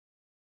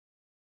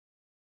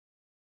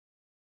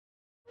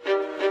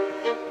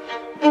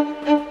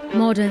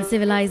Modern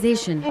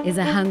civilization is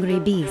a hungry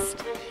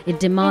beast. It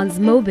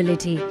demands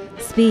mobility,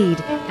 speed,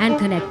 and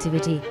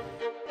connectivity.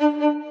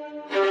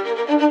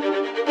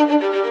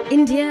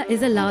 India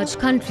is a large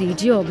country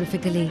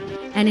geographically,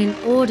 and in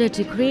order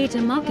to create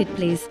a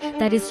marketplace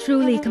that is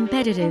truly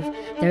competitive,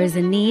 there is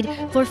a need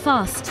for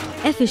fast,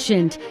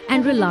 efficient,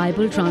 and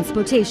reliable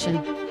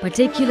transportation,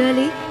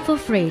 particularly for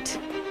freight.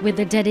 With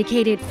the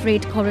dedicated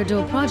Freight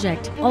Corridor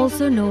project,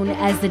 also known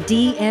as the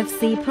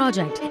DFC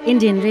project,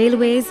 Indian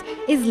Railways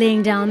is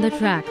laying down the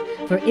track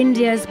for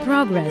India's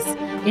progress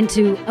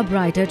into a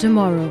brighter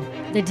tomorrow.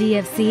 The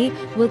DFC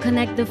will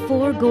connect the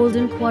 4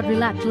 golden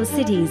quadrilateral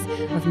cities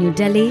of New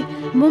Delhi,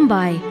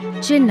 Mumbai,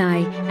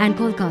 Chennai and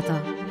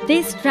Kolkata.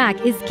 This track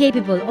is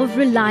capable of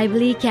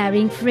reliably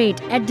carrying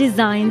freight at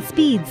design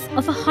speeds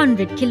of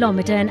 100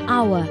 km an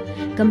hour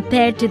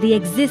compared to the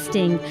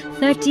existing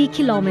 30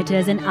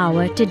 km an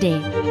hour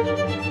today.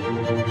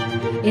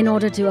 In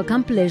order to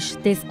accomplish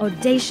this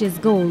audacious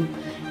goal,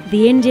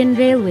 the Indian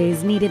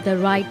Railways needed the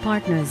right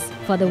partners.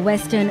 For the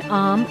western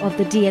arm of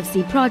the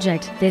DFC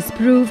project, this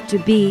proved to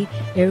be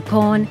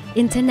Ircon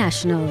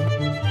International.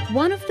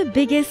 One of the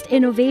biggest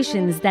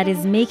innovations that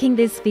is making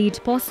this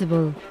feat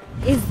possible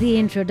is the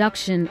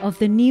introduction of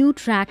the new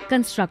track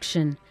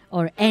construction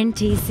or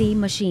NTC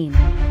machine.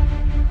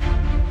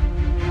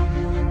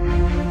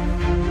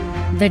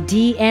 The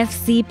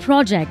DFC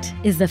project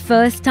is the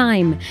first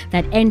time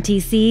that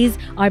NTCs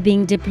are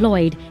being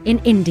deployed in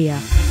India.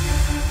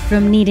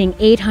 From needing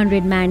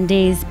 800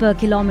 man-days per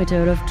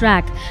kilometer of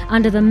track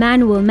under the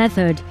manual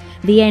method,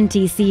 the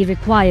NTC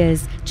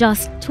requires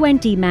just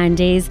 20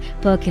 man-days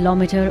per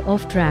kilometer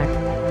of track.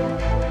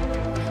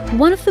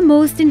 One of the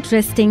most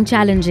interesting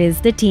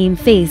challenges the team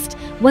faced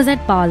was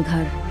at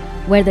Palghar,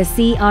 where the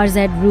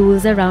CRZ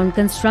rules around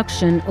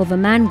construction over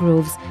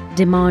mangroves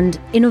demand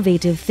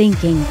innovative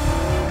thinking.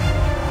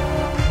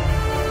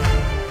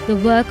 The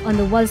work on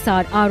the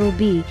Valsad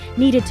ROB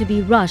needed to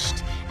be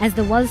rushed as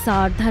the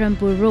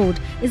Valsad-Dharampur road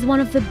is one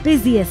of the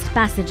busiest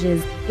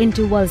passages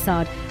into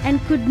Valsad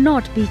and could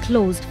not be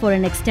closed for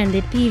an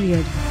extended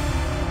period.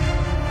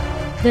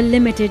 The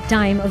limited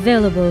time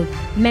available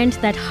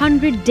meant that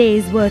 100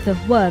 days worth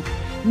of work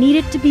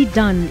needed to be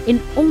done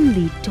in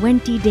only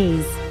 20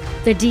 days.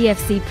 The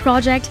DFC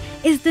project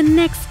is the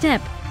next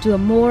step to a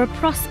more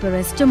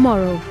prosperous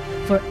tomorrow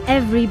for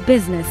every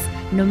business,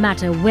 no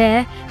matter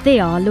where they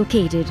are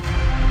located.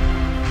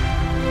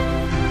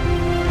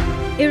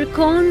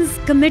 Ircon's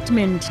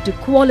commitment to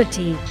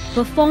quality,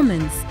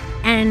 performance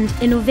and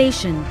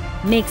innovation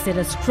makes it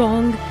a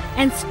strong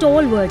and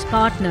stalwart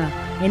partner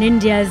in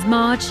India's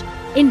march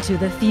into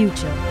the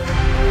future.